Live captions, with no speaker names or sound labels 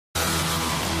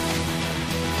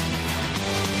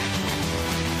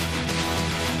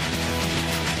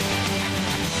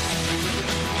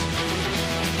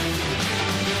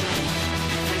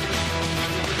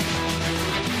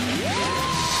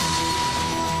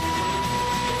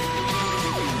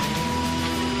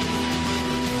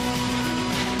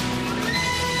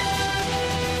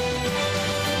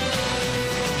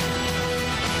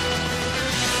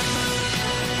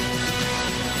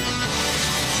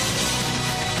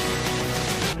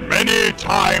Many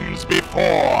times before,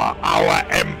 our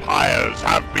empires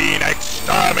have been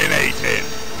exterminated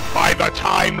by the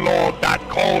Time Lord that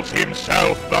calls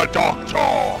himself the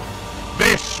Doctor.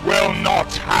 This will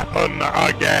not happen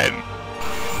again.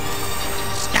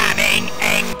 Scanning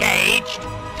engaged.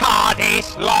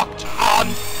 TARDIS locked on.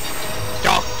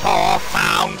 Doctor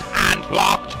found and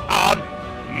locked on.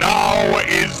 Now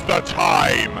is the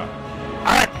time.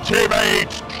 Activate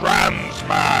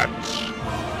Transmat.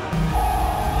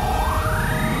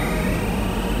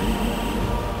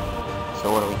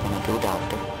 So what are we gonna do,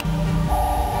 Doctor?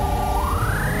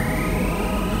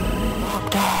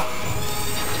 Doctor!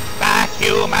 The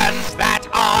humans that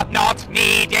are not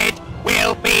needed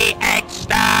will be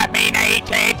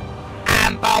exterminated,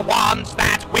 and the ones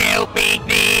that will be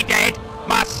needed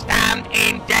must stand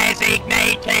in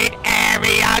designated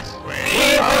areas.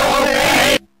 We will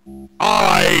obey!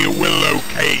 I will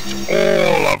locate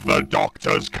all of the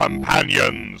Doctor's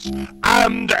companions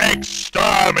and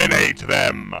exterminate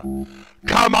them.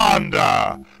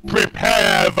 Commander,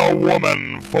 prepare the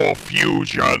woman for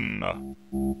fusion.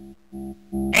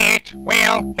 It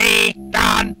will be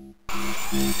done.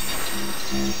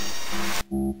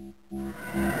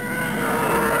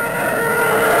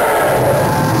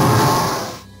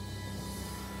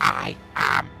 I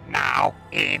am now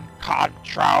in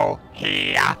control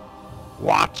here.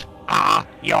 What are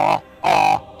your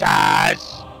orders?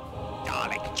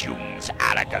 Dalek June's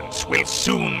arrogance will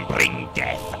soon bring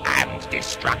death and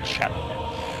destruction.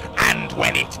 And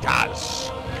when it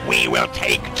does, we will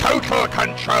take total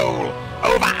control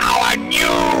over our